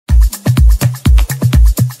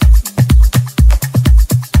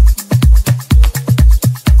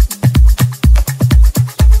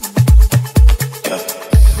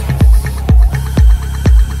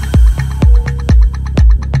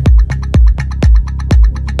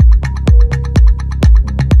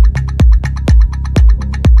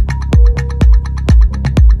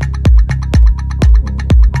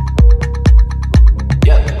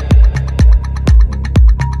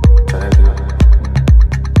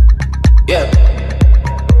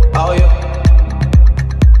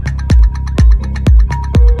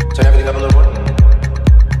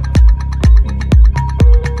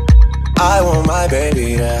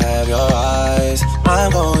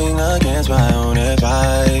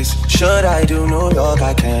Should I do New York?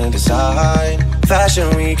 I can't decide.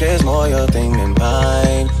 Fashion week is more your thing than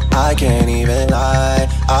mine. I can't even lie,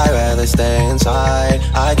 I'd rather stay inside.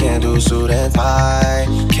 I can't do suit and tie.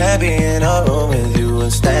 Can't be in a room with you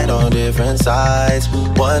and stand on different sides.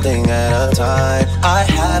 One thing at a time, I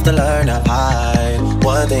have to learn to hide.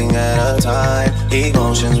 One thing at a time,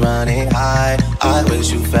 emotions running high. I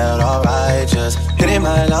wish you felt alright, just hitting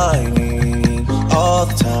my line all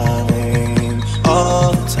the time,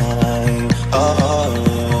 all the time, oh.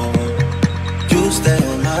 You stay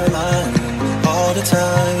on my mind all the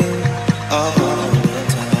time, all the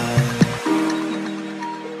time,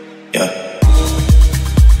 yeah.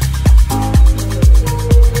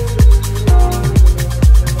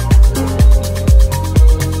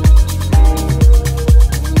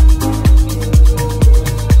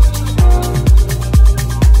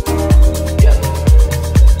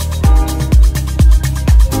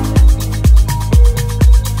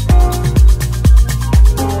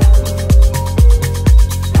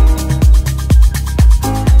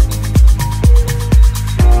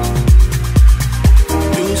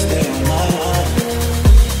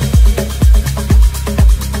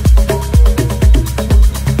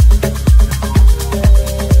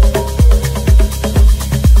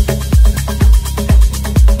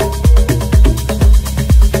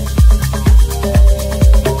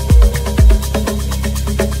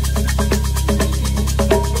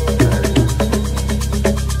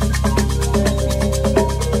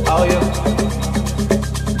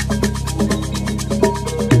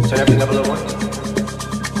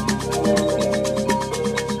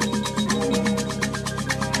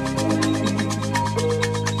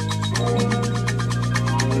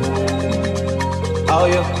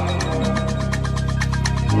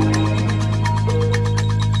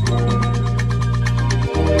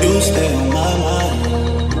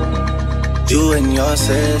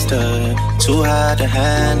 Too hard to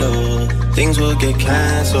handle, things would get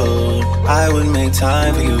cancelled. I would make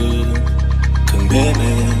time for you.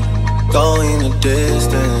 Commitment, going the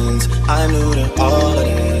distance. I'm new to all of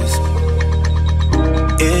this.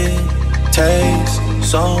 It takes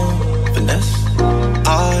some finesse.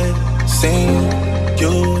 I've seen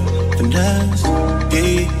you finesse.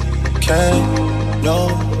 He can't, no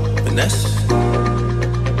finesse.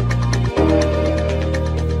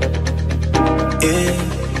 It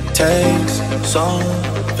takes some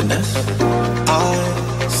finesse.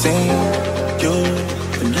 I've seen you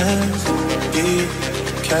finesse. You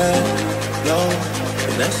can't, no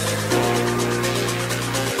finesse.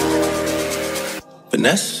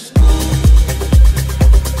 Finesse.